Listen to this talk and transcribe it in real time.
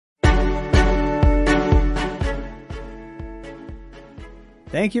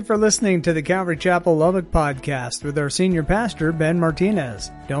Thank you for listening to the Calvary Chapel Lubbock podcast with our senior pastor, Ben Martinez.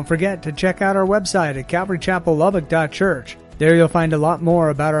 Don't forget to check out our website at calvarychapellubbock.church. There you'll find a lot more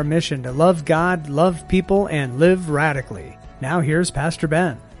about our mission to love God, love people, and live radically. Now here's Pastor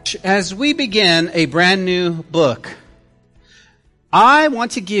Ben. As we begin a brand new book, I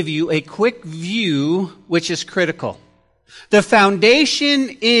want to give you a quick view which is critical. The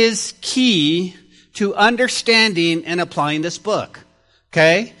foundation is key to understanding and applying this book.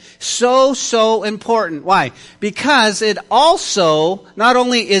 Okay? So important. Why? Because it also, not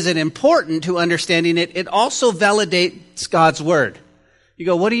only is it important to understanding it, it also validates God's Word. You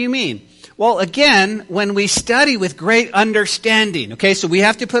go, what do you mean? Well, again, when we study with great understanding, okay, so we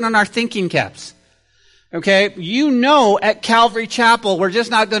have to put on our thinking caps. Okay? You know at Calvary Chapel, we're just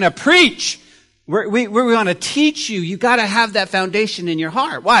not going to preach. We want to teach you. You got to have that foundation in your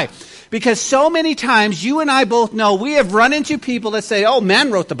heart. Why? Because so many times, you and I both know, we have run into people that say, oh, man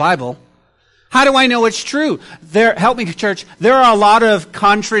wrote the Bible. How do I know it's true? Help me, church. There are a lot of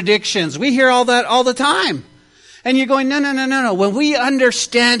contradictions. We hear all that all the time. And you're going, no. When we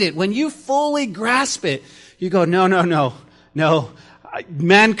understand it, when you fully grasp it, you go, no.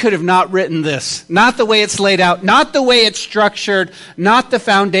 Man could have not written this. Not the way it's laid out. Not the way it's structured. Not the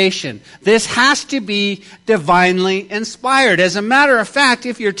foundation. This has to be divinely inspired. As a matter of fact,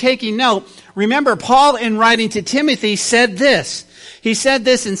 if you're taking note, remember Paul in writing to Timothy said this. He said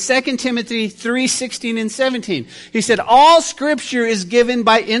this in 2 Timothy 3:16 and 17. He said, all scripture is given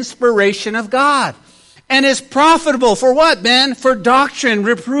by inspiration of God. And is profitable for what, Ben? For doctrine,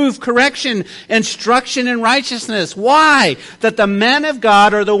 reproof, correction, instruction in righteousness. Why? That the man of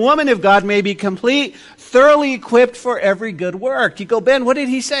God or the woman of God may be complete, thoroughly equipped for every good work. You go, Ben, what did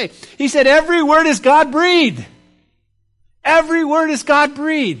he say? He said, every word is God-breathed. Every word is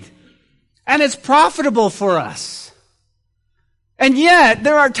God-breathed. And it's profitable for us. And yet,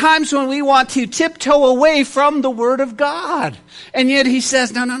 there are times when we want to tiptoe away from the Word of God. And yet he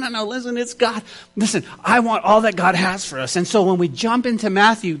says, no, listen, it's God. Listen, I want all that God has for us. And so when we jump into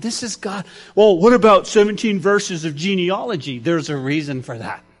Matthew, this is God. Well, what about 17 verses of genealogy? There's a reason for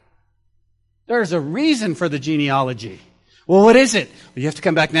that. There's a reason for the genealogy. Well, what is it? Well, you have to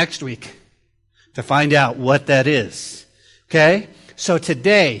come back next week to find out what that is. Okay? So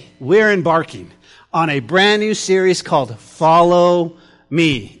today, we're embarking on a brand new series called Follow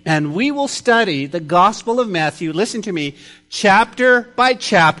Me. And we will study the Gospel of Matthew, listen to me, chapter by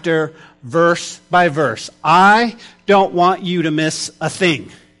chapter, verse by verse. I don't want you to miss a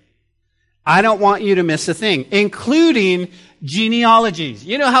thing. I don't want you to miss a thing, including genealogies.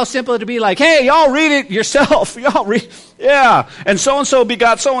 You know how simple it would be like, hey, y'all read it yourself. Y'all read, yeah. And so-and-so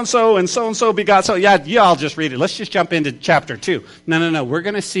begot so-and-so, and so-and-so begot so. Yeah, y'all just read it. Let's just jump into chapter 2. No. We're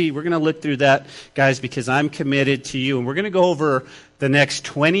going to look through that, guys, because I'm committed to you. And we're going to go over the next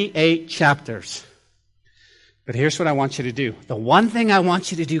 28 chapters. But here's what I want you to do. The one thing I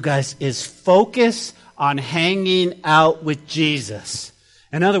want you to do, guys, is focus on hanging out with Jesus.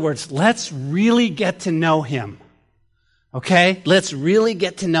 In other words, let's really get to know Him. Okay? Let's really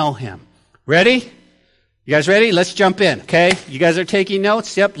get to know Him. Ready? You guys ready? Let's jump in, okay? You guys are taking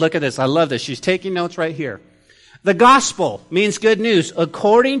notes? Yep, look at this. I love this. She's taking notes right here. The gospel means good news.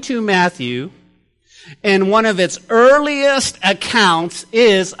 According to Matthew, in one of its earliest accounts,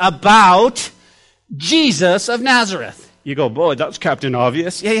 is about Jesus of Nazareth. You go, boy, that's Captain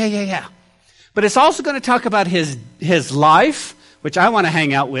Obvious. Yeah. But it's also going to talk about his life, which I want to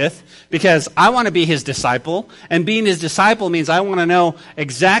hang out with because I want to be His disciple. And being His disciple means I want to know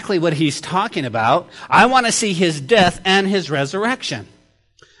exactly what He's talking about. I want to see His death and His resurrection.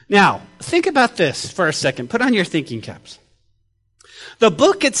 Now, think about this for a second. Put on your thinking caps. The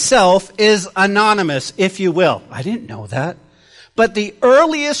book itself is anonymous, if you will. I didn't know that. But the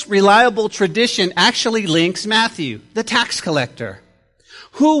earliest reliable tradition actually links Matthew, the tax collector,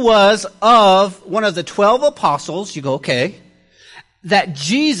 who was of one of the 12 apostles. You go, okay. That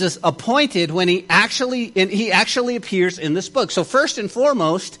Jesus appointed when he actually appears in this book. So first and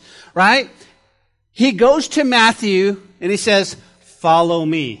foremost, right, he goes to Matthew and he says, follow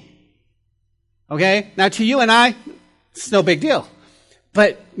me. Okay? Now to you and I, it's no big deal.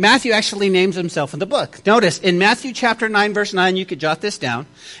 But Matthew actually names himself in the book. Notice, in Matthew chapter 9, verse 9, you could jot this down.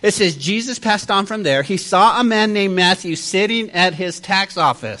 It says, Jesus passed on from there. He saw a man named Matthew sitting at his tax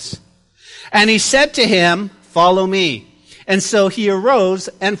office. And he said to him, follow me. And so he arose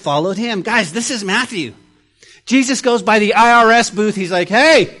and followed him. Guys, this is Matthew. Jesus goes by the IRS booth. He's like,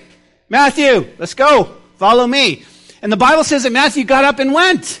 hey, Matthew, let's go. Follow me. And the Bible says that Matthew got up and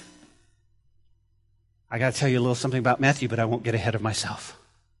went. I got to tell you a little something about Matthew, but I won't get ahead of myself.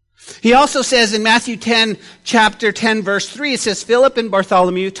 He also says in Matthew 10, chapter 10, verse 3, it says, Philip and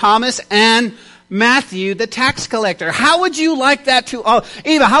Bartholomew, Thomas and Matthew, the tax collector. How would you like that to,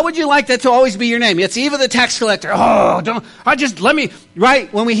 Eva, how would you like that to always be your name? It's Eva the tax collector. Right?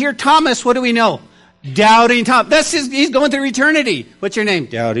 When we hear Thomas, what do we know? Doubting Thomas. He's going through eternity. What's your name?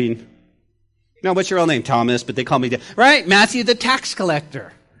 Doubting. No, what's your real name? Thomas, but they call me, right? Matthew the tax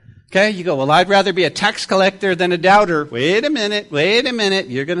collector. Okay, you go, well, I'd rather be a tax collector than a doubter. Wait a minute.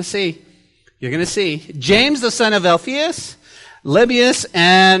 You're going to see. James, the son of Alphaeus, Lebbaeus,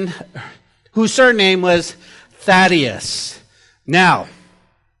 and whose surname was Thaddeus. Now,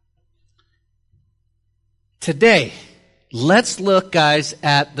 today, let's look, guys,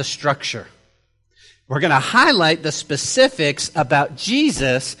 at the structure. We're going to highlight the specifics about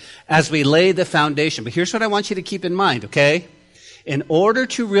Jesus as we lay the foundation. But here's what I want you to keep in mind, okay? In order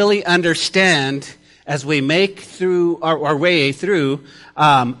to really understand, as we make through our way through,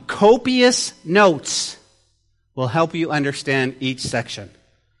 copious notes will help you understand each section.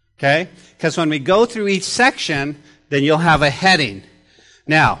 Okay? Because when we go through each section, then you'll have a heading.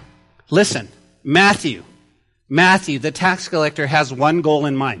 Now, listen. Matthew, the tax collector, has one goal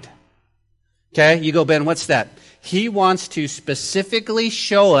in mind. Okay? You go, Ben, what's that? He wants to specifically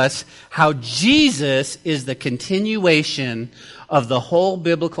show us how Jesus is the continuation of the whole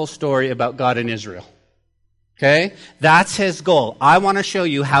biblical story about God and Israel. Okay? That's his goal. I want to show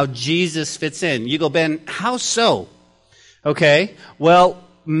you how Jesus fits in. You go, Ben, how so? Okay? Well,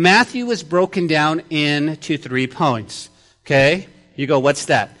 Matthew was broken down into 3 points. Okay? You go, what's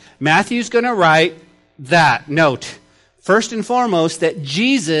that? Matthew's going to write that note. First and foremost, that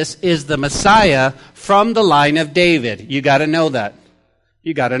Jesus is the Messiah from the line of David. You got to know that.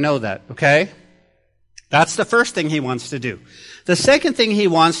 Okay? That's the first thing he wants to do. The second thing he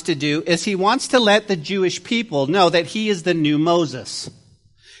wants to do is he wants to let the Jewish people know that he is the new Moses.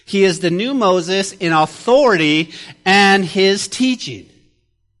 He is the new Moses in authority and his teaching.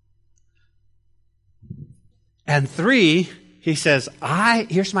 And 3, he says,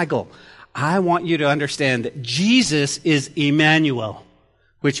 here's my goal. I want you to understand that Jesus is Emmanuel,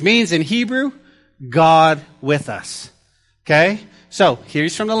 which means in Hebrew, God with us. Okay? So,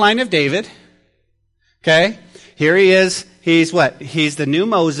 he's from the line of David. Okay? Here he is. He's what? He's the new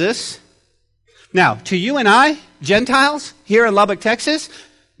Moses. Now, to you and I, Gentiles, here in Lubbock, Texas,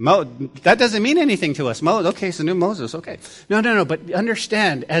 that doesn't mean anything to us. Okay, it's the new Moses. Okay. No. But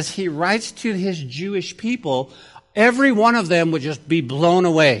understand, as he writes to his Jewish people, every one of them would just be blown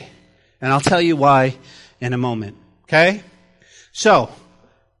away. And I'll tell you why in a moment. Okay? So,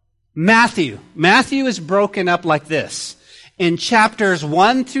 Matthew is broken up like this. In chapters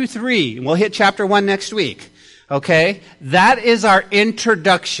 1 through 3, we'll hit chapter 1 next week. Okay? That is our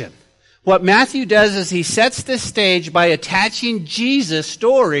introduction. What Matthew does is he sets the stage by attaching Jesus'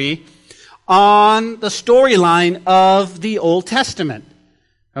 story on the storyline of the Old Testament.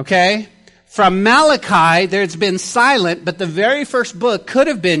 Okay? From Malachi, there's been silent, but the very first book could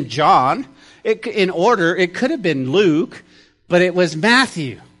have been John. In order, it could have been Luke, but it was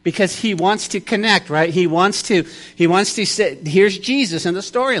Matthew. Because he wants to connect, right? He wants to say, here's Jesus in the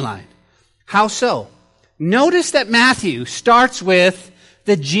storyline. How so? Notice that Matthew starts with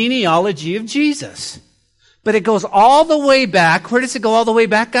the genealogy of Jesus. But it goes all the way back. Where does it go all the way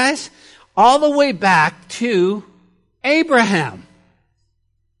back, guys? All the way back to Abraham,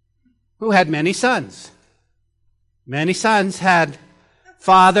 who had many sons. Many sons had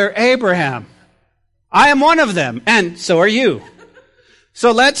Father Abraham. I am one of them, and so are you.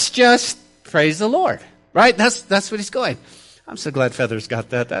 So let's just praise the Lord, right? That's what he's going. I'm so glad Feather's got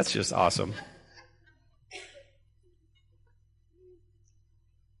that. That's just awesome.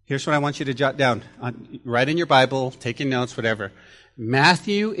 Here's what I want you to jot down. Write in your Bible, taking notes, whatever.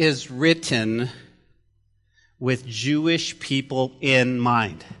 Matthew is written with Jewish people in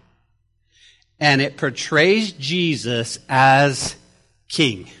mind. And it portrays Jesus as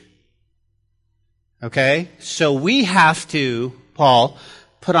king. Okay? So we have to, Paul,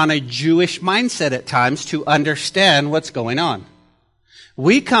 put on a Jewish mindset at times to understand what's going on.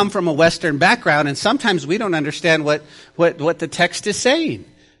 We come from a Western background, and sometimes we don't understand what the text is saying.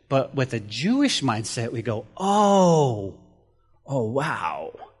 But with a Jewish mindset, we go, oh,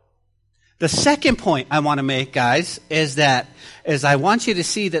 wow. The second point I want to make, guys, is I want you to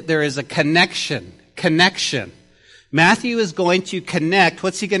see that there is a connection. Matthew is going to connect.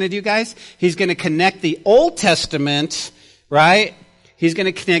 What's he going to do, guys? He's going to connect the Old Testament, right? He's going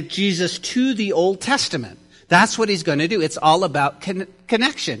to connect Jesus to the Old Testament. That's what he's going to do. It's all about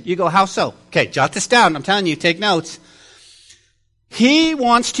connection. You go, how so? Okay, jot this down. I'm telling you, take notes. He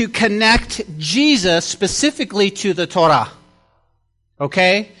wants to connect Jesus specifically to the Torah.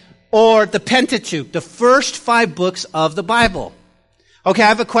 Okay? Or the Pentateuch, the first 5 books of the Bible. Okay, I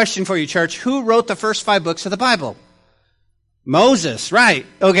have a question for you, church. Who wrote the first 5 books of the Bible? Moses, right.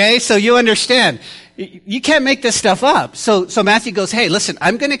 Okay, so you understand. You can't make this stuff up. So Matthew goes, hey, listen,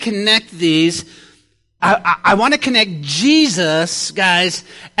 I'm going to connect these. I want to connect Jesus, guys,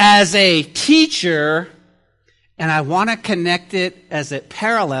 as a teacher, and I want to connect it as it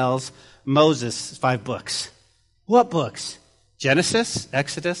parallels Moses' 5 books. What books? Genesis,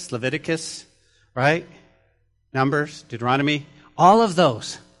 Exodus, Leviticus, right? Numbers, Deuteronomy, all of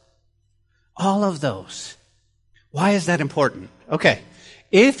those. All of those. Why is that important? Okay,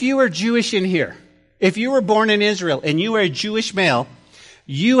 if you are Jewish in here, if you were born in Israel and you were a Jewish male,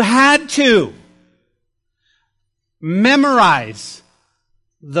 you had to memorize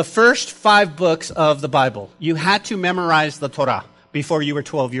the first 5 books of the Bible. You had to memorize the Torah before you were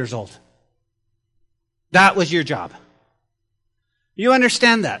 12 years old. That was your job. You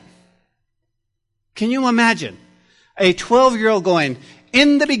understand that? Can you imagine a 12-year-old going,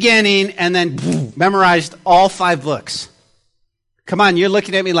 in the beginning, and then memorized all 5 books? Come on, you're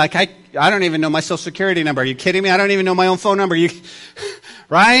looking at me like, I don't even know my social security number. Are you kidding me? I don't even know my own phone number.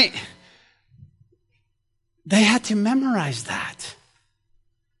 Right? They had to memorize that.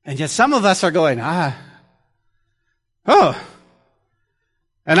 And yet some of us are going, And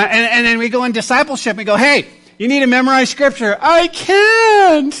then we go in discipleship and go, hey, you need to memorize Scripture. I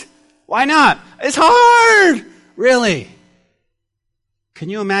can't. Why not? It's hard. Really? Can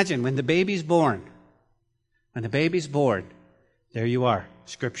you imagine when the baby's born? When the baby's born, there you are,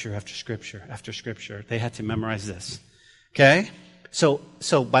 Scripture after Scripture after Scripture. They had to memorize this. Okay? So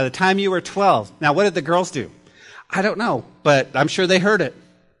by the time you were 12, now what did the girls do? I don't know, but I'm sure they heard it.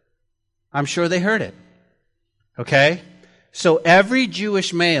 I'm sure they heard it. Okay? So every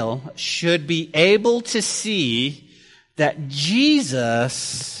Jewish male should be able to see that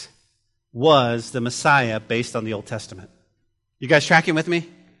Jesus was the Messiah based on the Old Testament. You guys tracking with me?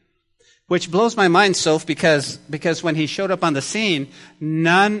 Which blows my mind, Soph, because when he showed up on the scene,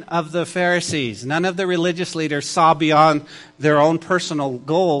 none of the Pharisees, none of the religious leaders saw beyond their own personal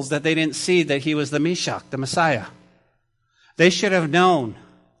goals that they didn't see that he was the Meshach, the Messiah. They should have known.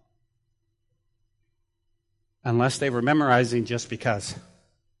 Unless they were memorizing just because.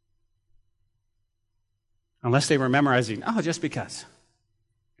 Unless they were memorizing, just because.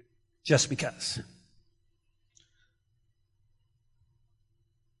 Just because.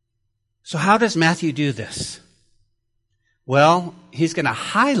 So how does Matthew do this? Well, he's going to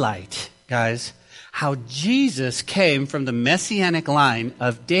highlight, guys, how Jesus came from the messianic line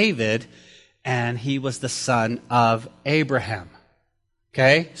of David, and he was the son of Abraham.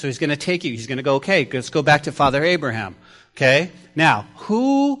 Okay? So he's going to take you. He's going to go, okay, let's go back to Father Abraham. Okay? Now,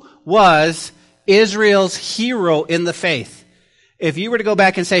 who was Israel's hero in the faith? If you were to go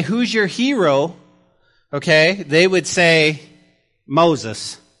back and say, who's your hero? Okay? They would say,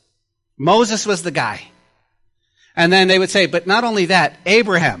 Moses. Moses was the guy. And then they would say, but not only that,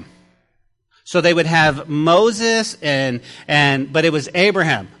 Abraham. So they would have Moses but it was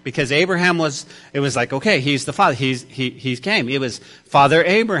Abraham, because Abraham it was like, okay, he's the father. He came. It was Father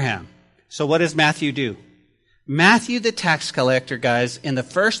Abraham. So what does Matthew do? Matthew, the tax collector, guys, in the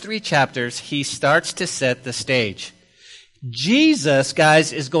first 3 chapters, he starts to set the stage. Jesus,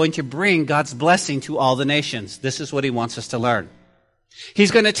 guys, is going to bring God's blessing to all the nations. This is what he wants us to learn.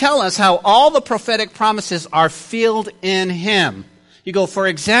 He's going to tell us how all the prophetic promises are filled in him. You go, for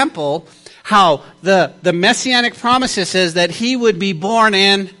example, how the messianic promises says that he would be born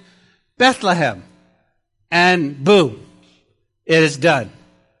in Bethlehem. And boom, it is done.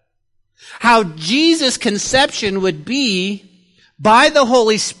 How Jesus' conception would be by the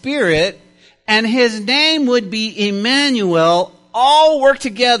Holy Spirit, and his name would be Emmanuel, all work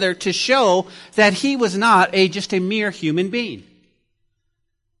together to show that he was not just a mere human being.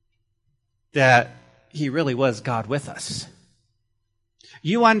 That he really was God with us.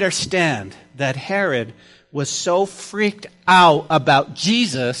 You understand that Herod was so freaked out about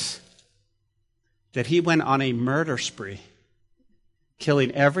Jesus that he went on a murder spree,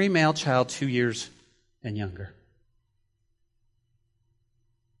 killing every male child 2 years and younger.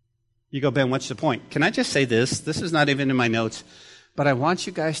 You go, Ben, what's the point? Can I just say this? This is not even in my notes, but I want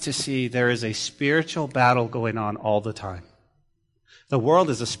you guys to see there is a spiritual battle going on all the time. The world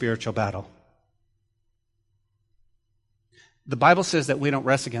is a spiritual battle. The Bible says that we don't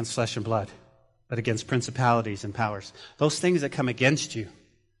wrestle against flesh and blood, but against principalities and powers. Those things that come against you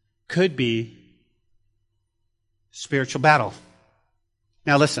could be spiritual battle.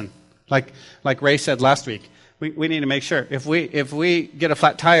 Now listen, like Ray said last week, we need to make sure. If we get a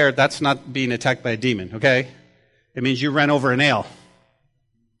flat tire, that's not being attacked by a demon, okay? It means you ran over a nail.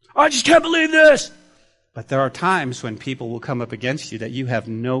 I just can't believe this. But there are times when people will come up against you that you have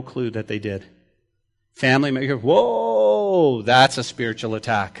no clue that they did. Family member, whoa, that's a spiritual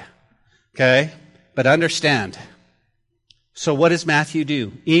attack. Okay? But understand. So what does Matthew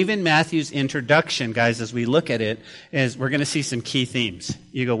do? Even Matthew's introduction, guys, as we look at it, is we're going to see some key themes.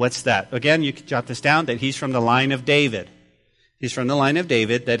 You go, what's that? Again, you can jot this down, that he's from the line of David. He's from the line of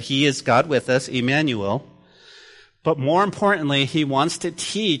David, that he is God with us, Emmanuel. But more importantly, he wants to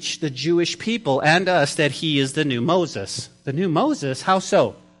teach the Jewish people and us that he is the new Moses. The new Moses? How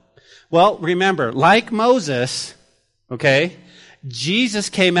so? Well, remember, like Moses, okay, Jesus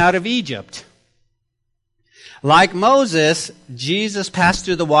came out of Egypt. Like Moses, Jesus passed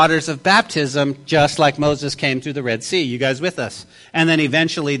through the waters of baptism just like Moses came through the Red Sea. You guys with us? And then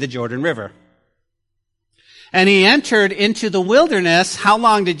eventually the Jordan River. And he entered into the wilderness. How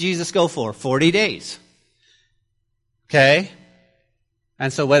long did Jesus go for? 40 days. Okay?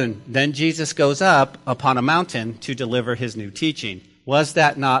 And so then Jesus goes up upon a mountain to deliver his new teaching. Was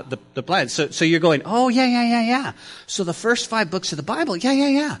that not the plan? So you're going, oh, yeah. So the first 5 books of the Bible,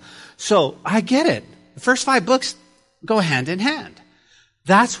 yeah. So I get it. The first 5 books go hand in hand.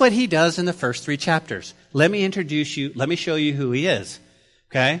 That's what he does in the first 3 chapters. Let me introduce you. Let me show you who he is.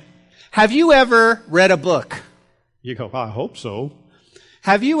 Okay? Have you ever read a book? You go, I hope so.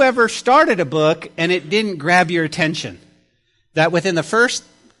 Have you ever started a book and it didn't grab your attention? That within the first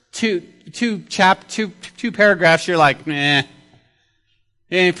two paragraphs, you're like, meh.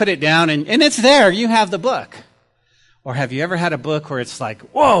 And you put it down and it's there. You have the book. Or have you ever had a book where it's like,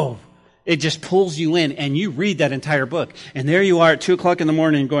 whoa, it just pulls you in and you read that entire book. And there you are at 2 o'clock in the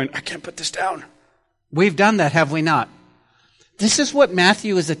morning going, I can't put this down. We've done that, have we not? This is what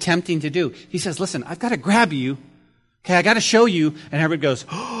Matthew is attempting to do. He says, listen, I've got to grab you. Okay, I got to show you. And everybody goes,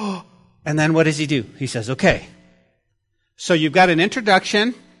 oh. And then what does he do? He says, okay. So you've got an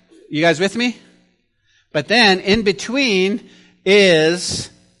introduction. You guys with me? But then in between is,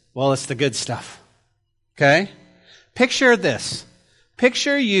 well, it's the good stuff. Okay? Picture this.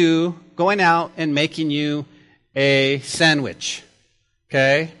 Picture you going out and making you a sandwich.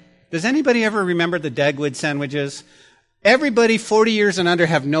 Okay? Does anybody ever remember the Dagwood sandwiches? Everybody 40 years and under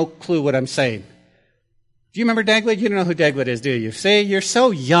have no clue what I'm saying. Do you remember Dagwood? You don't know who Dagwood is, do you? See, you're so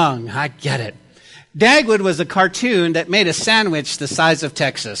young. I get it. Dagwood was a cartoon that made a sandwich the size of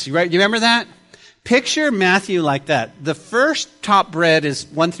Texas. You remember that? Picture Matthew like that. The first top bread is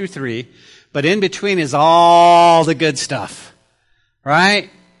 1 through 3, but in between is all the good stuff. Right?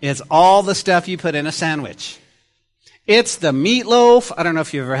 It's all the stuff you put in a sandwich. It's the meatloaf. I don't know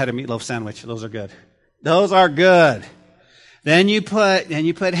if you've ever had a meatloaf sandwich. Those are good. Those are good. Then you put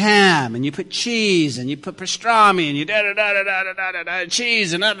ham, and you put cheese, and you put pastrami, and you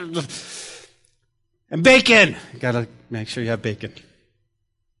cheese, and bacon. You gotta make sure you have bacon.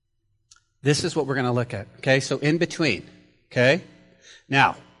 This is what we're gonna look at. Okay, so in between. Okay?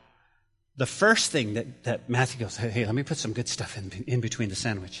 Now, the first thing that Matthew goes, hey, let me put some good stuff in between the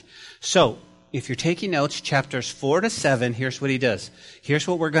sandwich. So, if you're taking notes, chapters 4 to 7, here's what he does. Here's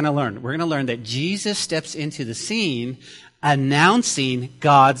what we're going to learn. We're going to learn that Jesus steps into the scene announcing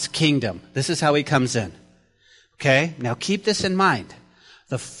God's kingdom. This is how he comes in. Okay? Now keep this in mind.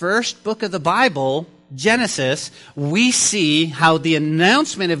 The first book of the Bible, Genesis, we see how the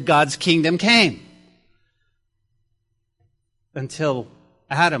announcement of God's kingdom came. Until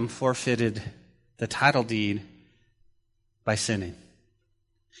Adam forfeited the title deed by sinning.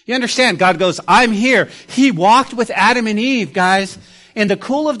 You understand, God goes, I'm here. He walked with Adam and Eve, guys, in the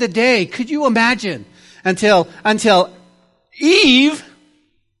cool of the day. Could you imagine? Until Eve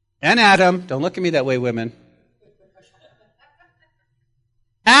and Adam, don't look at me that way, women.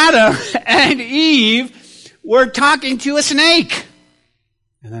 Adam and Eve were talking to a snake.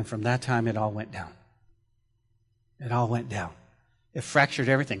 And then from that time, it all went down. It all went down. It fractured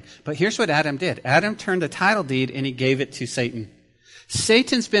everything. But here's what Adam did. Adam turned the title deed and he gave it to Satan.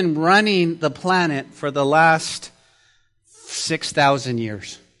 Satan's been running the planet for the last 6,000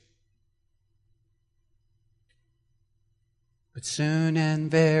 years. But soon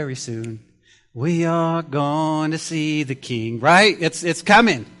and very soon, we are going to see the King. Right? It's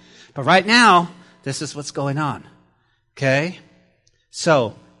coming. But right now, this is what's going on. Okay?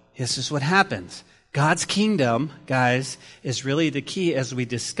 So, this is what happens. God's kingdom, guys, is really the key as we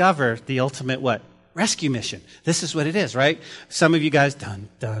discover the ultimate what? Rescue mission. This is what it is, right? Some of you guys, dun,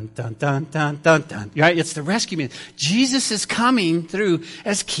 dun, dun, dun, dun, dun, dun. Right? It's the rescue mission. Jesus is coming through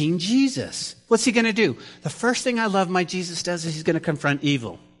as King Jesus. What's he going to do? The first thing I love my Jesus does is he's going to confront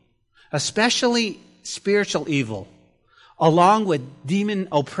evil. Especially spiritual evil. Along with demon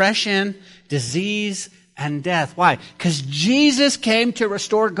oppression, disease, and death. Why? Because Jesus came to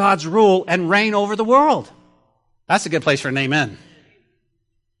restore God's rule and reign over the world. That's a good place for an amen.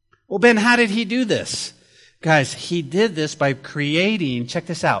 Well, Ben, how did he do this? Guys, he did this by creating, check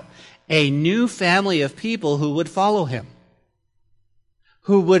this out, a new family of people who would follow him,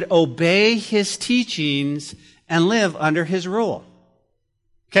 who would obey his teachings and live under his rule.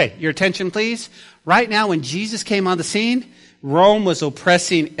 Okay, your attention, please. Right now, when Jesus came on the scene, Rome was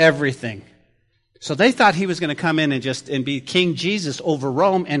oppressing everything. So they thought he was going to come in and be King Jesus over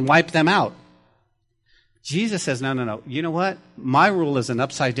Rome and wipe them out. Jesus says, no. You know what? My rule is an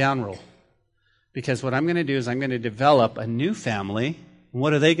upside down rule. Because what I'm going to do is I'm going to develop a new family.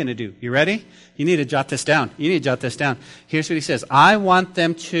 What are they going to do? You ready? You need to jot this down. Here's what he says. I want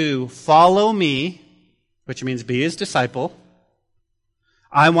them to follow me, which means be his disciple.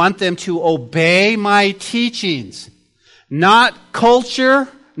 I want them to obey my teachings. Not culture,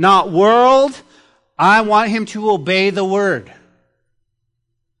 not world. I want him to obey the word.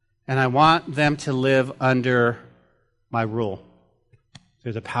 And I want them to live under my rule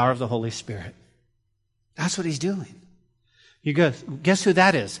through the power of the Holy Spirit. That's what he's doing. You go, guess who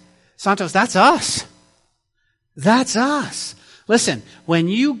that is? Santos, that's us. That's us. Listen, when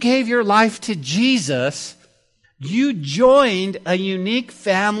you gave your life to Jesus, you joined a unique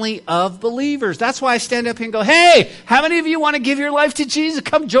family of believers. That's why I stand up here and go, hey, how many of you want to give your life to Jesus?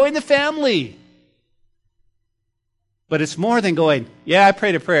 Come join the family. But it's more than going, yeah, I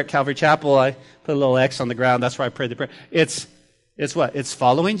prayed a prayer at Calvary Chapel. I put a little X on the ground. That's where I prayed the prayer. It's what? It's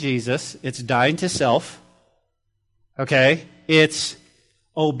following Jesus. It's dying to self. Okay? It's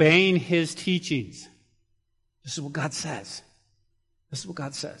obeying his teachings. This is what God says. This is what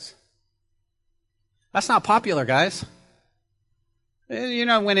God says. That's not popular, guys. You're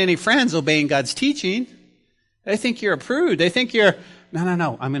not winning any friends obeying God's teaching. They think you're a prude. They think you're,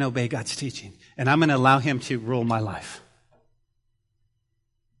 no. I'm going to obey God's teaching. And I'm going to allow him to rule my life.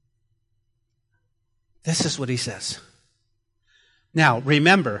 This is what he says. Now,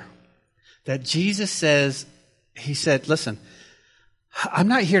 remember that Jesus says, he said, listen, I'm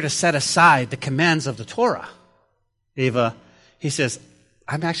not here to set aside the commands of the Torah, Eva. He says,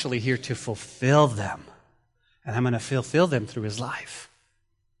 I'm actually here to fulfill them. And I'm going to fulfill them through his life.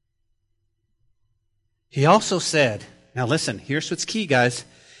 He also said, now listen, here's what's key, guys.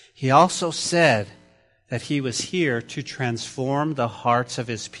 He also said that he was here to transform the hearts of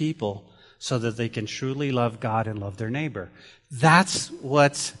his people so that they can truly love God and love their neighbor. That's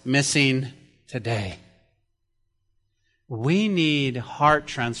what's missing today. We need heart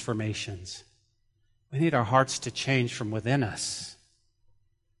transformations. We need our hearts to change from within us.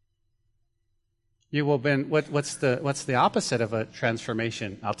 What's the opposite of a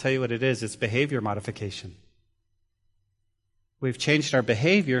transformation? I'll tell you what it is. It's behavior modification. We've changed our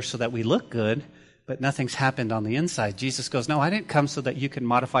behavior so that we look good, but nothing's happened on the inside. Jesus goes, no, I didn't come so that you can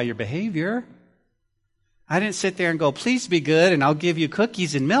modify your behavior. I didn't sit there and go, please be good and I'll give you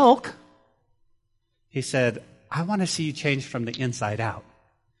cookies and milk. He said, I want to see you change from the inside out.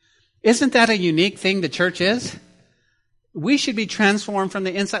 Isn't that a unique thing the church is? We should be transformed from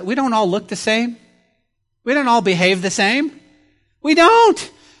the inside. We don't all look the same. We don't all behave the same. We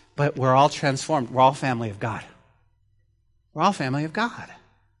don't. But we're all transformed. We're all family of God. We're all family of God.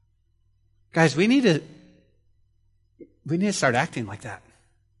 Guys, we need to start acting like that.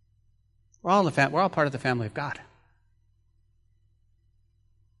 We're all part of the family of God.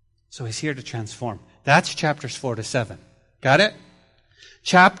 So he's here to transform. That's chapters 4 to 7. Got it?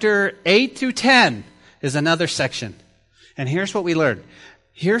 Chapter 8 through 10 is another section. And here's what we learned.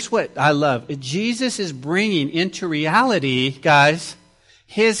 Here's what I love. Jesus is bringing into reality, guys,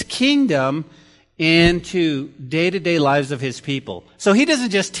 his kingdom into day-to-day lives of his people. So he doesn't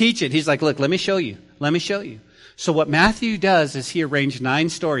just teach it. He's like, look, let me show you. Let me show you. So what Matthew does is he arranged 9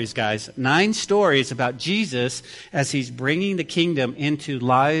 stories, guys. 9 stories about Jesus as he's bringing the kingdom into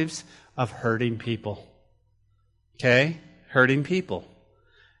lives of hurting people. Okay? Hurting people.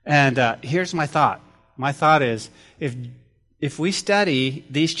 And here's my thought. My thought is, if we study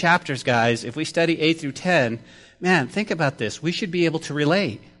these chapters, guys, if we study 8 through 10, man, think about this. We should be able to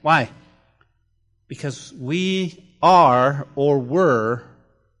relate. Why? Because we are or were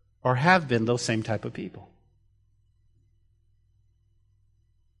or have been those same type of people.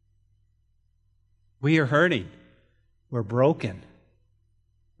 We are hurting. We're broken.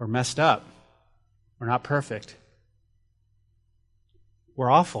 We're messed up. We're not perfect. We're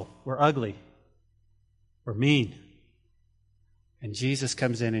awful. We're ugly. We're mean. And Jesus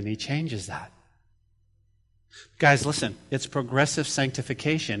comes in and he changes that. Guys, listen, it's progressive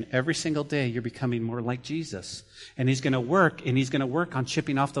sanctification. Every single day you're becoming more like Jesus. And He's going to work on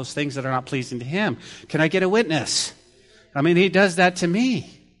chipping off those things that are not pleasing to Him. Can I get a witness? I mean, He does that to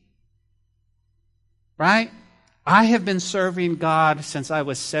me. Right? I have been serving God since I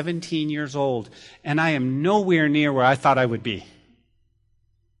was 17 years old, and I am nowhere near where I thought I would be.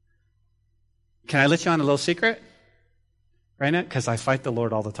 Can I let you on a little secret? Right now? Because I fight the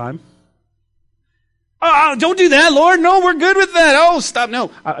Lord all the time. Oh, don't do that, Lord. No, we're good with that. Oh, stop. No.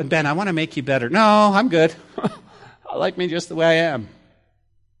 Ben, I want to make you better. No, I'm good. I like me just the way I am.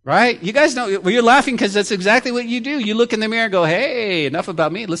 Right? You guys know, well, you're laughing because that's exactly what you do. You look in the mirror and go, hey, enough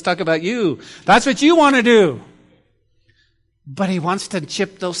about me. Let's talk about you. That's what you want to do. But He wants to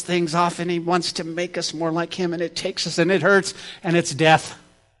chip those things off, and He wants to make us more like Him, and it takes us, and it hurts, and it's death.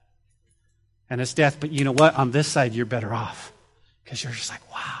 And it's death. But you know what? On this side, you're better off. Because you're just like,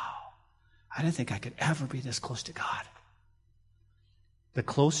 wow. I didn't think I could ever be this close to God. The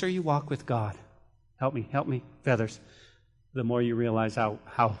closer you walk with God, help me, Feathers, the more you realize how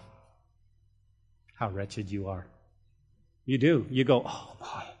wretched you are. You do. You go, oh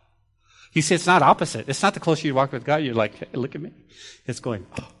boy. You see, it's not opposite. It's not the closer you walk with God, you're like, hey, look at me. It's going,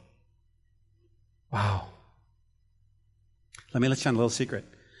 oh, wow. Let me let you on a little secret.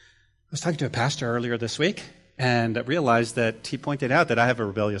 I was talking to a pastor earlier this week and realized that he pointed out that I have a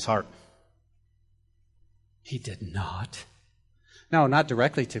rebellious heart. He did not. No, not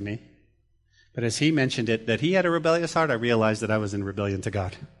directly to me. But as he mentioned it, that he had a rebellious heart, I realized that I was in rebellion to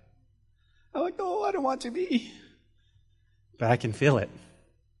God. I'm like, oh, I don't want to be. But I can feel it.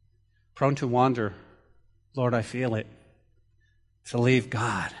 Prone to wander. Lord, I feel it. To leave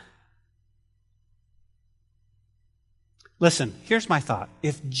God. Listen, here's my thought.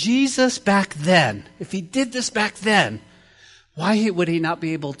 If Jesus back then, if He did this back then, why would He not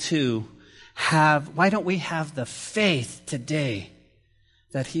be able to why don't we have the faith today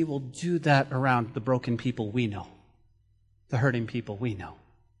that He will do that around the broken people we know, the hurting people we know?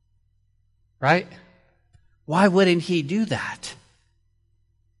 Right? Why wouldn't He do that?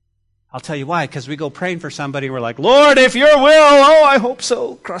 I'll tell you why. Because we go praying for somebody, we're like, Lord, if Your will, oh, I hope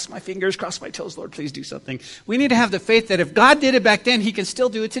so. Cross my fingers, cross my toes, Lord, please do something. We need to have the faith that if God did it back then, He can still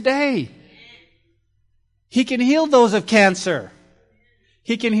do it today. He can heal those of cancer.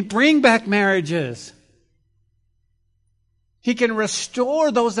 He can bring back marriages. He can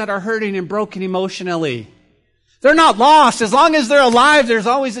restore those that are hurting and broken emotionally. They're not lost. As long as they're alive, there's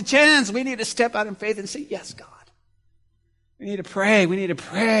always a chance. We need to step out in faith and say, yes, God. We need to pray. We need to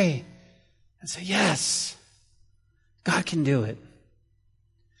pray and say, yes, God can do it.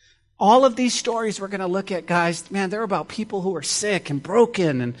 All of these stories we're going to look at, guys, man, they're about people who are sick and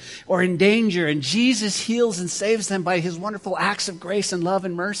broken or in danger, and Jesus heals and saves them by His wonderful acts of grace and love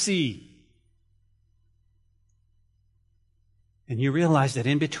and mercy. And you realize that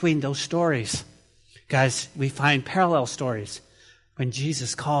in between those stories, guys, we find parallel stories when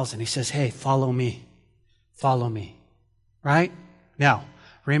Jesus calls and He says, hey, follow me. Follow me. Right? Now,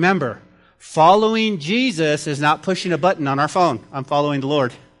 remember, following Jesus is not pushing a button on our phone. I'm following the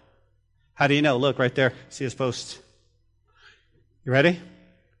Lord. How do you know? Look, right there. See His post. You ready?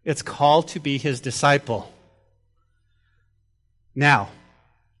 It's called to be His disciple. Now,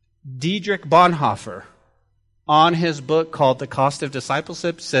 Dietrich Bonhoeffer, on his book called The Cost of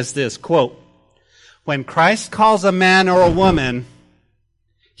Discipleship, says this, quote, when Christ calls a man or a woman,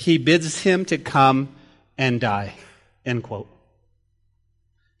 He bids him to come and die. End quote.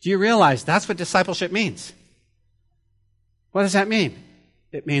 Do you realize that's what discipleship means? What does that mean?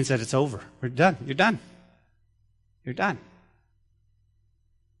 It means that it's over. We're done. You're done. You're done.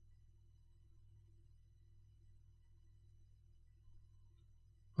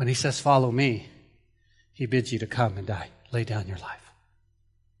 When He says, follow me, He bids you to come and die. Lay down your life.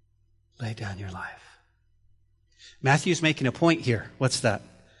 Lay down your life. Matthew's making a point here. What's that?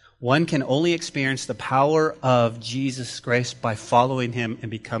 One can only experience the power of Jesus' grace by following Him and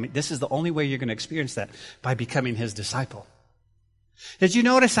becoming. This is the only way you're going to experience that, by becoming His disciple. Did you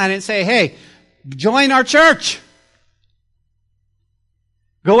notice I didn't say, hey, join our church.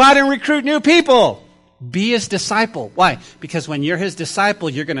 Go out and recruit new people. Be His disciple. Why? Because when you're His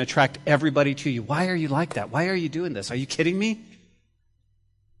disciple, you're going to attract everybody to you. Why are you like that? Why are you doing this? Are you kidding me?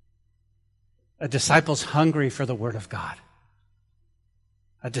 A disciple's hungry for the Word of God.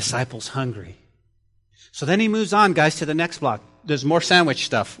 A disciple's hungry. So then he moves on, guys, to the next block. There's more sandwich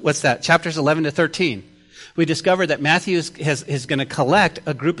stuff. What's that? Chapters 11 to 13. We discovered that Matthew is going to collect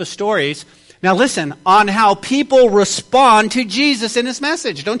a group of stories. Now listen, on how people respond to Jesus in His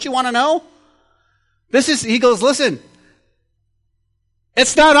message. Don't you want to know? He goes, listen,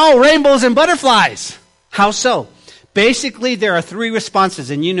 it's not all rainbows and butterflies. How so? Basically, there are three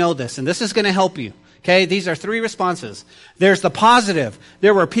responses, and you know this, and this is going to help you. Okay, these are three responses. There's the positive.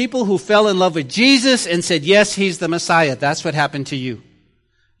 There were people who fell in love with Jesus and said, yes, he's the Messiah. That's what happened to you.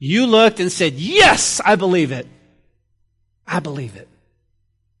 You looked and said, yes, I believe it. I believe it.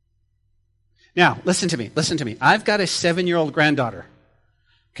 Now, listen to me. I've got a 7-year-old granddaughter.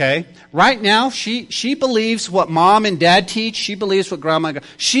 Okay? Right now, she believes what mom and dad teach. She believes what grandma,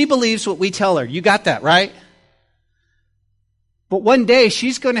 she believes what we tell her. You got that, right? But one day,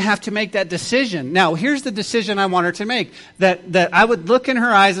 she's going to have to make that decision. Now, here's the decision I want her to make. That I would look in her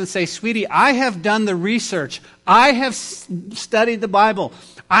eyes and say, sweetie, I have done the research. I have studied the Bible.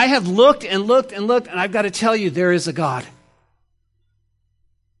 I have looked and looked and looked, and I've got to tell you, there is a God.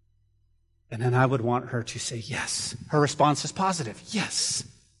 And then I would want her to say yes. Her response is positive. Yes.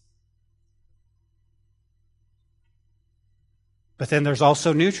 But then there's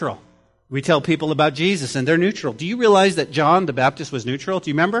also neutral. We tell people about Jesus and they're neutral. Do you realize that John the Baptist was neutral? Do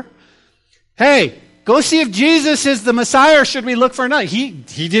you remember? Hey, go see if Jesus is the Messiah or should we look for another? He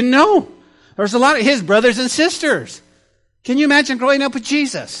didn't know. There's a lot of his brothers and sisters. Can you imagine growing up with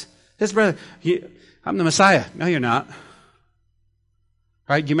Jesus? His brother, I'm the Messiah. No, you're not.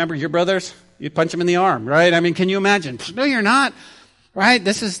 Right? Do you remember your brothers? You punch them in the arm, right? I mean, can you imagine? No, you're not. Right?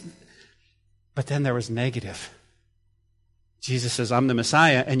 But then there was negative. Jesus says, I'm the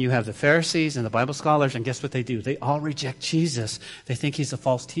Messiah, and you have the Pharisees and the Bible scholars, and guess what they do? They all reject Jesus. They think he's a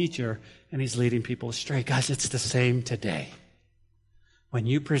false teacher, and he's leading people astray. Guys, it's the same today. When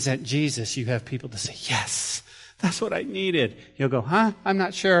you present Jesus, you have people to say, yes, that's what I needed. You'll go, huh? I'm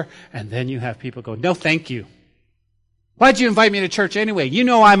not sure. And then you have people go, no, thank you. Why'd you invite me to church anyway? You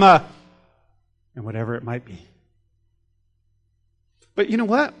know I'm a... and whatever it might be. But you know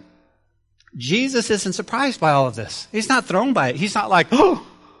what? Jesus isn't surprised by all of this. He's not thrown by it. He's not like, oh.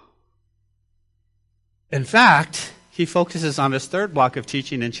 In fact, he focuses on his third block of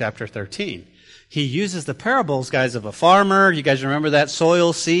teaching in chapter 13. He uses the parables, guys, of a farmer. You guys remember that?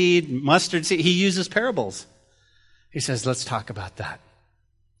 Soil, seed, mustard seed. He uses parables. He says, let's talk about that.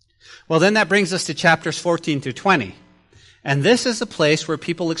 Well, then that brings us to chapters 14 through 20. And this is a place where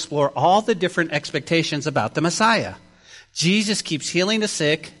people explore all the different expectations about the Messiah. Jesus keeps healing the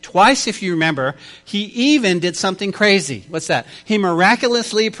sick. Twice, if you remember, he even did something crazy. What's that? He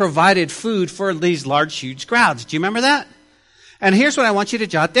miraculously provided food for these large, huge crowds. Do you remember that? And here's what I want you to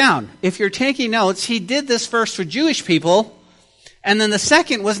jot down. If you're taking notes, he did this first for Jewish people, and then the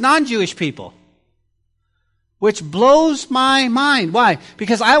second was non-Jewish people. Which blows my mind. Why?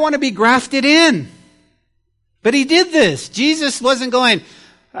 Because I want to be grafted in. But he did this. Jesus wasn't going,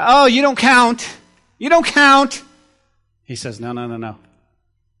 oh, you don't count. You don't count. He says, no.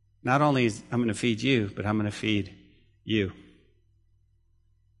 Not only is I'm going to feed you, but I'm going to feed you.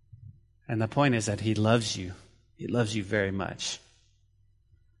 And the point is that he loves you. He loves you very much.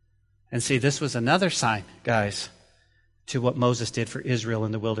 And see, this was another sign, guys, to what Moses did for Israel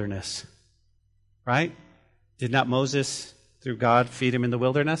in the wilderness. Right? Did not Moses, through God, feed him in the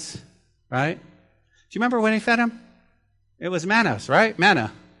wilderness? Right? Do you remember when he fed him? It was manna, right?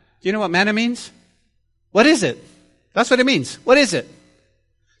 Manna. Do you know what manna means? What is it? That's what it means. What is it?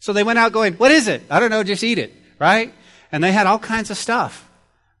 So they went out going, what is it? I don't know, just eat it, right? And they had all kinds of stuff,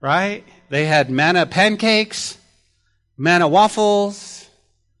 right? They had manna pancakes, manna waffles,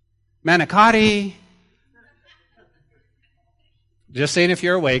 manicotti. Just saying if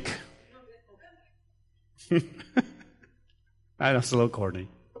you're awake. I know it's a little corny.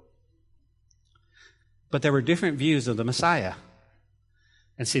 But there were different views of the Messiah.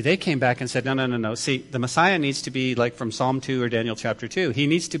 And see, they came back and said, no. See, the Messiah needs to be like from Psalm 2 or Daniel chapter 2. He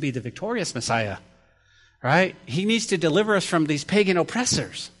needs to be the victorious Messiah, right? He needs to deliver us from these pagan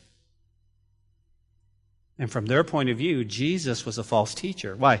oppressors. And from their point of view, Jesus was a false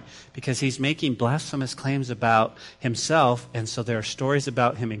teacher. Why? Because he's making blasphemous claims about himself, and so there are stories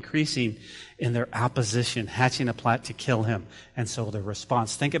about him increasing in their opposition, hatching a plot to kill him. And so the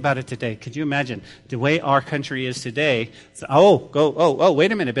response, think about it today. Could you imagine the way our country is today?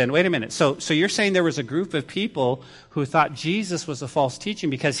 Wait a minute, Ben, wait a minute. So you're saying there was a group of people who thought Jesus was a false teaching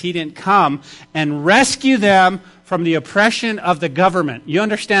because he didn't come and rescue them from the oppression of the government. You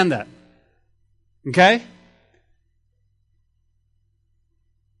understand that? Okay?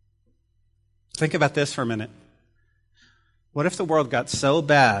 Think about this for a minute. What if the world got so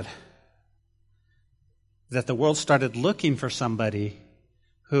bad that the world started looking for somebody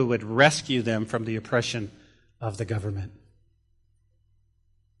who would rescue them from the oppression of the government?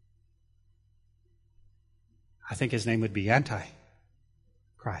 I think his name would be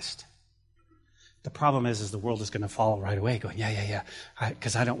Antichrist. The problem is the world is going to follow right away, going, yeah,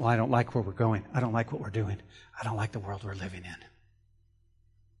 because I don't like where we're going. I don't like what we're doing. I don't like the world we're living in.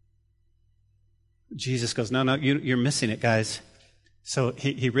 Jesus goes, no, you're missing it, guys. So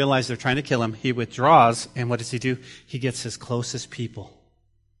he realized they're trying to kill him. He withdraws, and what does he do? He gets his closest people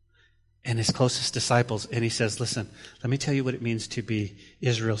and his closest disciples, and he says, listen, let me tell you what it means to be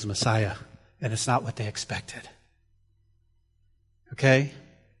Israel's Messiah, and it's not what they expected. Okay?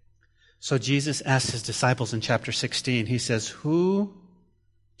 So Jesus asked his disciples in chapter 16, he says, who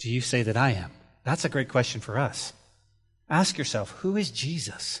do you say that I am? That's a great question for us. Ask yourself, who is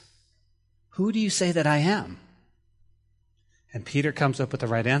Jesus? Who do you say that I am? And Peter comes up with the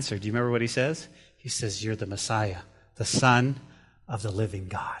right answer. Do you remember what he says? He says, you're the Messiah, the Son of the living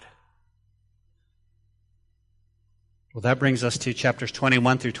God. Well, that brings us to chapters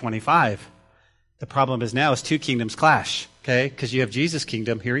 21 through 25. The problem is now two kingdoms clash, okay? Because you have Jesus'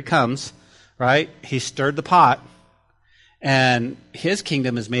 kingdom. Here he comes, right? He stirred the pot. And his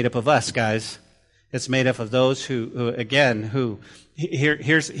kingdom is made up of us, guys. It's made up of those who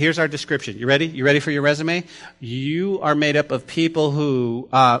here's our description. You ready? You ready for your resume? You are made up of people who,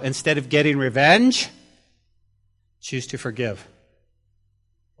 instead of getting revenge, choose to forgive.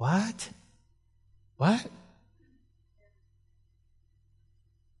 What?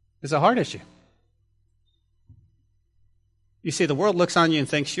 It's a heart issue. You see, the world looks on you and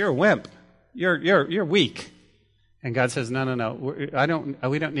thinks you're a wimp. You're weak. And God says, no.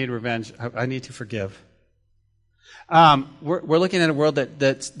 We don't need revenge. I need to forgive. We're looking at a world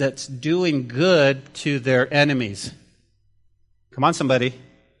that's doing good to their enemies. Come on, somebody.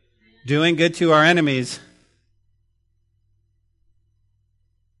 Doing good to our enemies.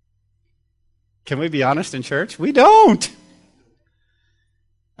 Can we be honest in church? We don't.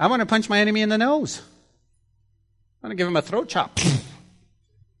 I want to punch my enemy in the nose. I want to give him a throat chop.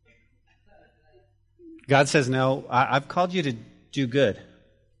 God says, no, I've called you to do good.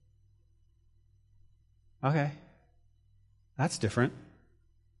 Okay. That's different.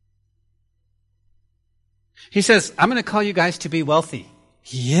 He says, I'm going to call you guys to be wealthy.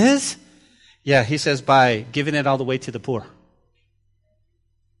 He is? Yeah, he says by giving it all the way to the poor.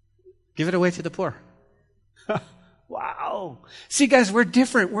 Give it away to the poor. Wow. See, guys, we're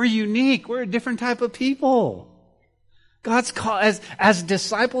different. We're unique. We're a different type of people. God's call as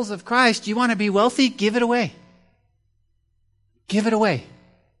disciples of Christ, you want to be wealthy? Give it away. Give it away.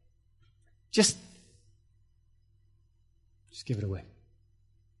 Just give it away.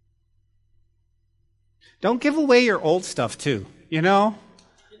 Don't give away your old stuff too, you know?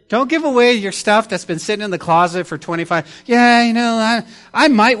 Don't give away your stuff that's been sitting in the closet for 25. Yeah, you know, I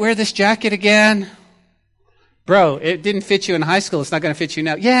might wear this jacket again. Bro, it didn't fit you in high school. It's not going to fit you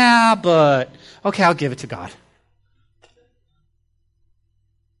now. Yeah, but okay, I'll give it to God.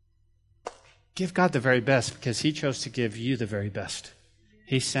 Give God the very best because he chose to give you the very best.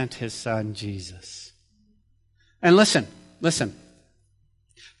 He sent his son, Jesus. And listen.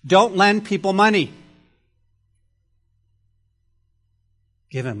 Don't lend people money.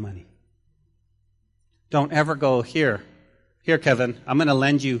 Give him money. Don't ever go, here, Kevin, I'm going to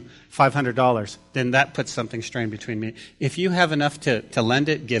lend you $500. Then that puts something strained between me. If you have enough to lend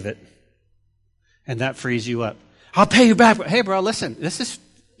it, give it. And that frees you up. I'll pay you back. Hey, bro, listen,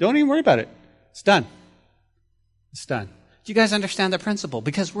 don't even worry about it. It's done. It's done. Do you guys understand the principle?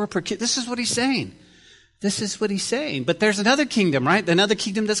 Because this is what he's saying. This is what he's saying. But there's another kingdom, right? Another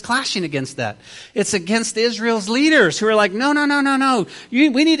kingdom that's clashing against that. It's against Israel's leaders who are like, no. We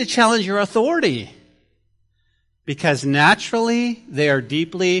need to challenge your authority. Because naturally, they are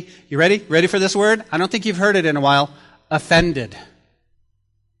deeply, you ready? Ready for this word? I don't think you've heard it in a while. Offended.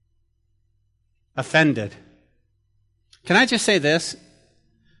 Offended. Can I just say this?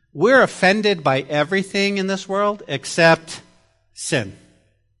 We're offended by everything in this world except sin.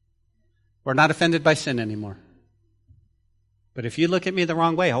 We're not offended by sin anymore. But if you look at me the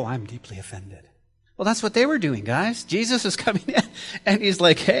wrong way, I'm deeply offended. Well, that's what they were doing, guys. Jesus is coming in, and he's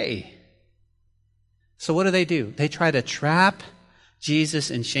like, hey. So what do? They try to trap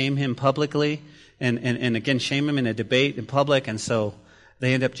Jesus and shame him publicly, and again, shame him in a debate in public, and so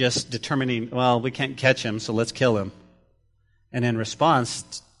they end up just determining, well, we can't catch him, so let's kill him. And in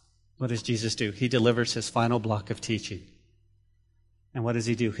response, what does Jesus do? He delivers his final block of teaching. And what does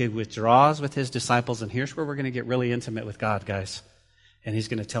he do? He withdraws with his disciples, and here's where we're going to get really intimate with God, guys. And he's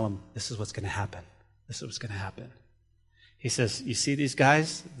going to tell them, this is what's going to happen. This is what's going to happen. He says, you see these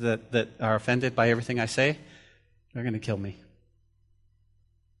guys that are offended by everything I say? They're going to kill me.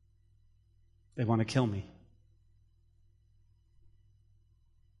 They want to kill me.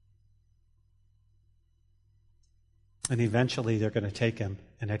 And eventually they're going to take him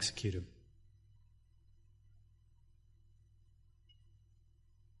and execute him.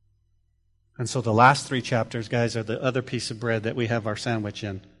 And so the last 3 chapters, guys, are the other piece of bread that we have our sandwich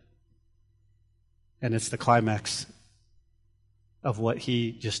in. And it's the climax of what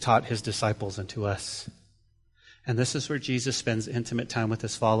he just taught his disciples and to us. And this is where Jesus spends intimate time with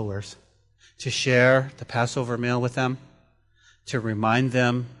his followers, to share the Passover meal with them, to remind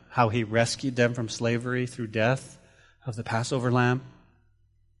them how he rescued them from slavery through death of the Passover lamb.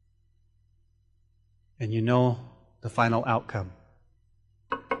 And you know the final outcome.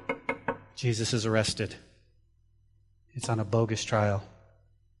 Jesus is arrested. It's on a bogus trial.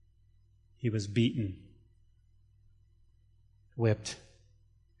 He was beaten, whipped,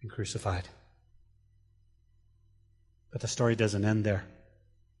 and crucified. But the story doesn't end there.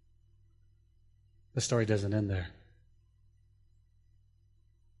 The story doesn't end there.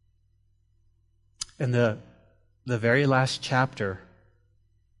 In the very last chapter,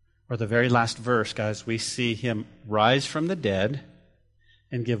 or the very last verse, guys, we see him rise from the dead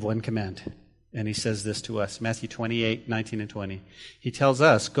and give one command. And he says this to us, Matthew 28, 19 and 20. He tells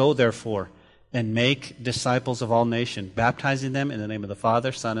us, "Go therefore and make disciples of all nations, baptizing them in the name of the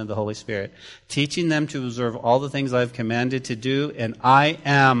Father, Son, and the Holy Spirit, teaching them to observe all the things I have commanded to do, and I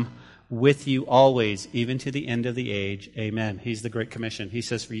am with you always, even to the end of the age. Amen." He's the Great Commission. He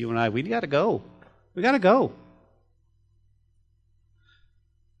says for you and I, we got to go. We got to go.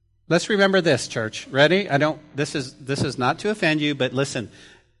 Let's remember this, church. Ready? This is not to offend you, but listen.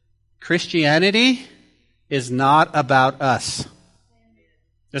 Christianity is not about us.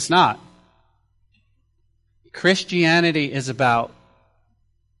 It's not. Christianity is about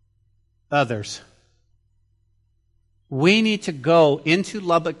others. We need to go into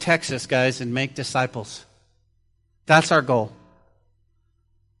Lubbock, Texas, guys, and make disciples. That's our goal.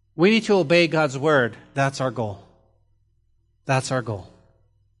 We need to obey God's word. That's our goal. That's our goal.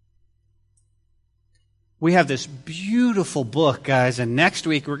 We have this beautiful book, guys, and next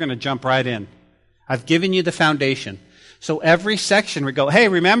week we're going to jump right in. I've given you the foundation. So every section we go, hey,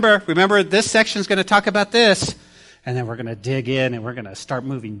 remember this section is going to talk about this. And then we're going to dig in and we're going to start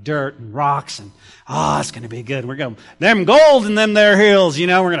moving dirt and rocks and, it's going to be good. We're going, them gold in them there hills, we're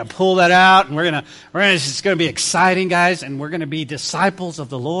going to pull that out and it's going to be exciting, guys, and we're going to be disciples of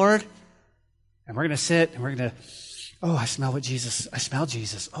the Lord. And we're going to sit and we're going to, I smell Jesus.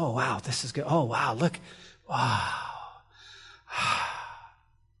 Oh, wow, this is good. Oh, wow, look. Wow.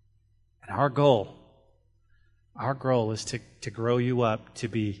 And our goal is to grow you up to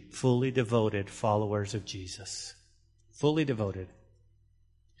be fully devoted followers of Jesus. Fully devoted.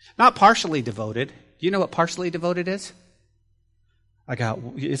 Not partially devoted. Do you know what partially devoted is?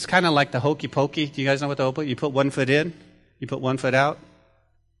 It's kind of like the hokey pokey. Do you guys know what the hokey? You put one foot in, you put one foot out,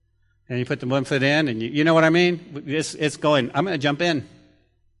 and you put the one foot in, and you know what I mean? It's going, I'm going to jump in.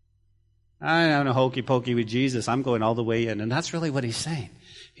 I don't know hokey pokey with Jesus. I'm going all the way in. And that's really what he's saying.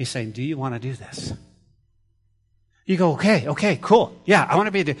 He's saying, do you want to do this? You go, okay, cool. Yeah, I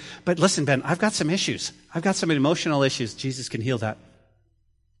want to be but listen, Ben, I've got some issues. I've got some emotional issues. Jesus can heal that.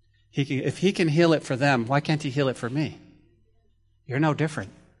 If he can heal it for them, why can't he heal it for me? You're no different.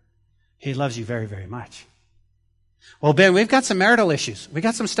 He loves you very, very much. Well, Ben, we've got some marital issues. We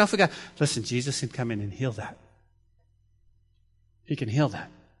got some stuff Listen, Jesus can come in and heal that. He can heal that.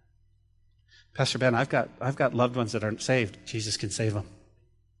 Pastor Ben, I've got loved ones that aren't saved. Jesus can save them.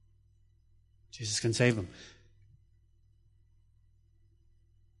 Jesus can save them.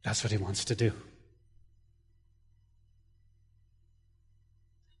 That's what he wants to do.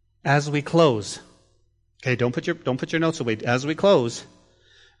 As we close, okay, don't put your notes away. As we close,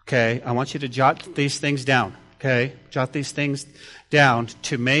 okay, I want you to jot these things down. Okay, jot these things down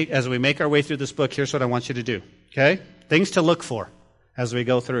as we make our way through this book. Here's what I want you to do. Okay, things to look for as we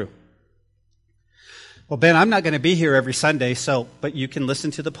go through. Well, Ben, I'm not going to be here every Sunday, but you can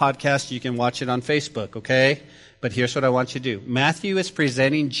listen to the podcast. You can watch it on Facebook, okay? But here's what I want you to do. Matthew is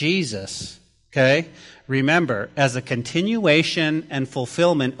presenting Jesus, okay? Remember, as a continuation and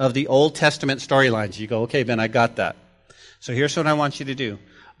fulfillment of the Old Testament storylines. You go, okay, Ben, I got that. So here's what I want you to do.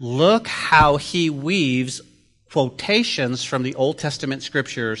 Look how he weaves quotations from the Old Testament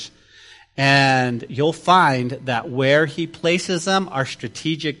scriptures, and you'll find that where he places them are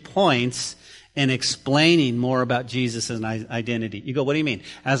strategic points in explaining more about Jesus' identity. You go, what do you mean?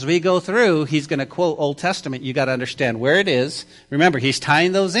 As we go through, he's going to quote Old Testament. You got to understand where it is. Remember, he's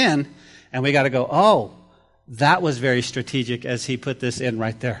tying those in, and we got to go, that was very strategic as he put this in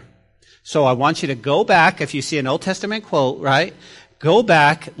right there. So I want you to go back, if you see an Old Testament quote, right? Go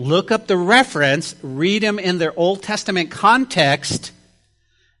back, look up the reference, read them in their Old Testament context,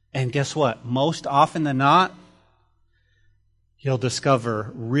 and guess what? Most often than not, you'll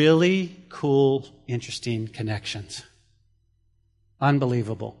discover really cool, interesting connections.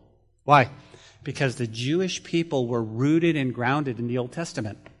 Unbelievable. Why? Because the Jewish people were rooted and grounded in the Old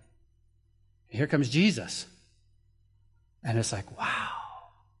Testament. Here comes Jesus. And it's like, wow.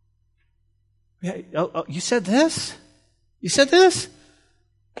 Yeah, you said this? You said this?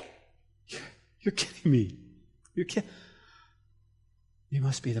 You're kidding me. You're kidding. You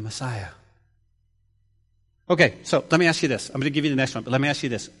must be the Messiah. Okay, so let me ask you this. I'm going to give you the next one, but let me ask you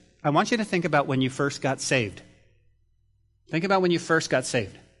this. I want you to think about when you first got saved. Think about when you first got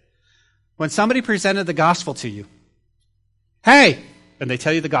saved. When somebody presented the gospel to you. Hey! And they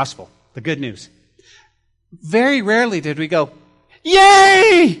tell you the gospel, the good news. Very rarely did we go,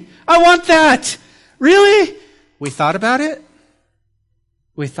 yay! I want that! Really? We thought about it.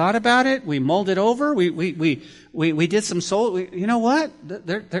 We thought about it. We mulled it over. We did some soul. You know what?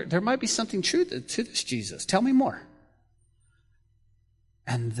 There might be something true to this Jesus. Tell me more.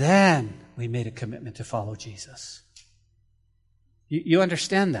 And then we made a commitment to follow Jesus. You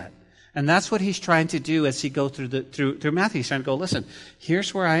understand that? And that's what he's trying to do as he goes through Matthew. He's trying to go, listen,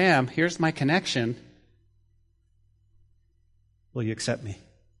 here's where I am. Here's my connection. Will you accept me?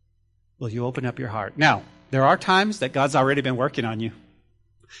 Will you open up your heart? Now, there are times that God's already been working on you.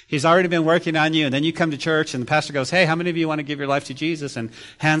 He's already been working on you, and then you come to church, and the pastor goes, hey, how many of you want to give your life to Jesus? And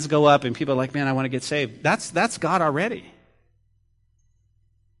hands go up, and people are like, man, I want to get saved. That's God already.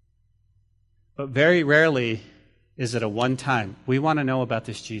 But very rarely is it a one-time. We want to know about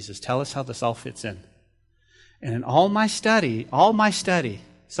this Jesus. Tell us how this all fits in. And in all my study, your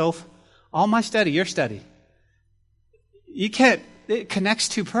study, you can't, it connects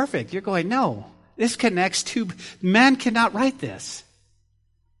too perfect. You're going, no, this connects too, man cannot write this.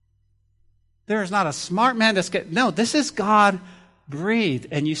 There is not a smart man that's good. No, this is God breathed.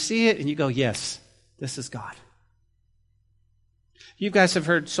 And you see it and you go, yes, this is God. You guys have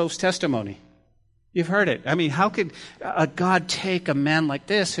heard Soph's testimony. You've heard it. I mean, how could a God take a man like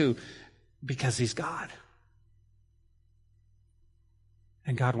this because he's God?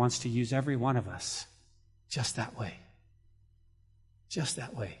 And God wants to use every one of us just that way. Just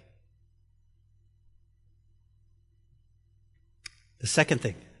that way. The second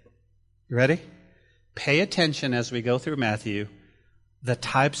thing. You ready? Pay attention as we go through Matthew, the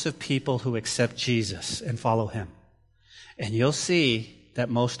types of people who accept Jesus and follow him. And you'll see that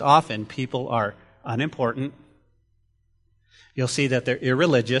most often people are unimportant. You'll see that they're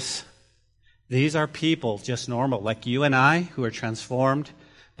irreligious. These are people just normal, like you and I, who are transformed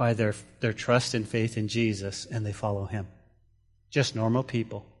by their trust and faith in Jesus, and they follow him. Just normal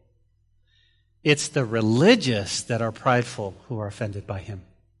people. It's the religious that are prideful who are offended by him.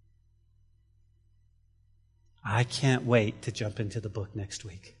 I can't wait to jump into the book next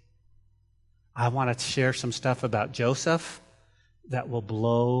week. I want to share some stuff about Joseph that will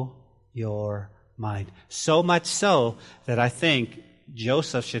blow your mind. So much so that I think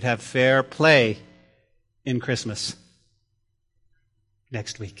Joseph should have fair play in Christmas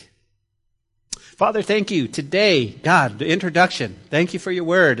next week. Father, thank you. Today, God, the introduction. Thank you for your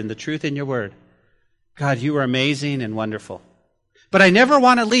word and the truth in your word. God, you are amazing and wonderful. But I never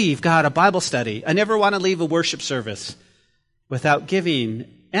want to leave, God, a Bible study. I never want to leave a worship service without giving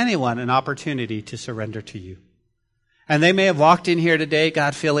anyone an opportunity to surrender to you. And they may have walked in here today,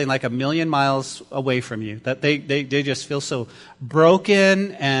 God, feeling like 1,000,000 miles away from you. That they just feel so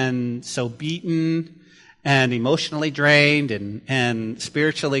broken and so beaten and emotionally drained and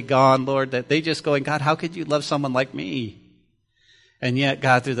spiritually gone, Lord, that they just going, God, how could you love someone like me? And yet,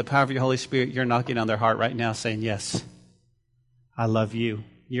 God, through the power of your Holy Spirit, you're knocking on their heart right now saying, yes, I love you.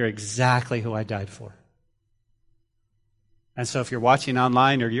 You're exactly who I died for. And so if you're watching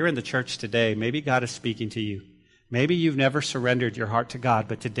online or you're in the church today, maybe God is speaking to you. Maybe you've never surrendered your heart to God,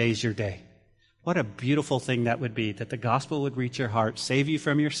 but today's your day. What a beautiful thing that would be, that the gospel would reach your heart, save you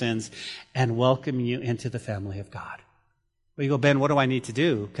from your sins, and welcome you into the family of God. Well, you go, Ben, what do I need to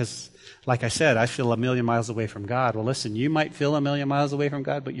do? Because, like I said, I feel 1,000,000 miles away from God. Well, listen, you might feel 1,000,000 miles away from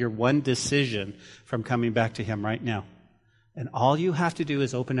God, but you're one decision from coming back to him right now. And all you have to do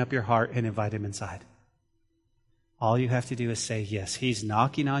is open up your heart and invite him inside. All you have to do is say yes. He's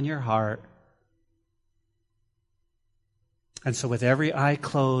knocking on your heart. And so with every eye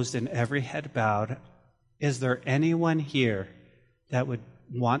closed and every head bowed, is there anyone here that would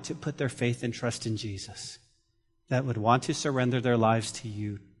want to put their faith and trust in Jesus? That would want to surrender their lives to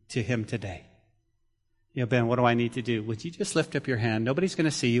you, to him today? You know, Ben, what do I need to do? Would you just lift up your hand? Nobody's going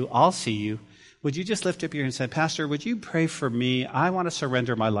to see you. I'll see you. Would you just lift up your hand and say, Pastor, would you pray for me? I want to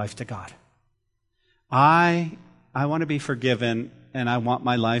surrender my life to God. I want to be forgiven, and I want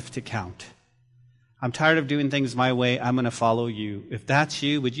my life to count. I'm tired of doing things my way. I'm going to follow you. If that's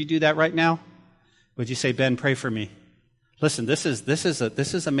you, would you do that right now? Would you say, Ben, pray for me? Listen, this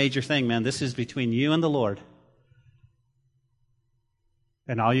is a major thing, man. This is between you and the Lord.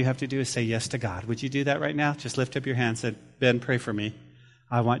 And all you have to do is say yes to God. Would you do that right now? Just lift up your hand and say, Ben, pray for me.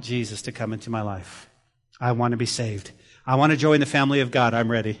 I want Jesus to come into my life. I want to be saved. I want to join the family of God.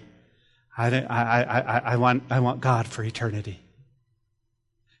 I'm ready. I want God for eternity.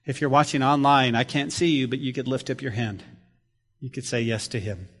 If you're watching online, I can't see you, but you could lift up your hand. You could say yes to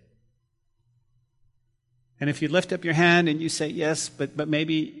Him. And if you lift up your hand and you say yes, but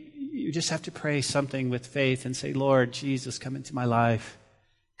maybe you just have to pray something with faith and say, Lord Jesus, come into my life.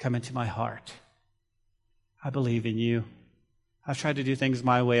 Come into my heart. I believe in you. I've tried to do things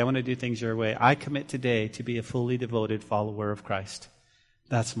my way. I want to do things your way. I commit today to be a fully devoted follower of Christ.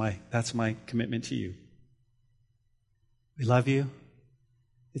 That's my commitment to you. We love you.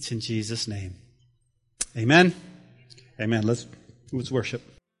 It's in Jesus' name. Amen. Amen. Let's worship.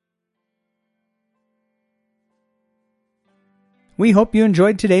 We hope you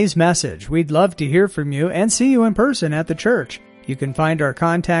enjoyed today's message. We'd love to hear from you and see you in person at the church. You can find our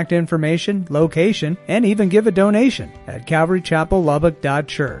contact information, location, and even give a donation at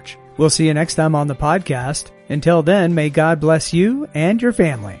calvarychapellubbock.church. We'll see you next time on the podcast. Until then, may God bless you and your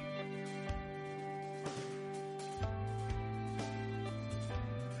family.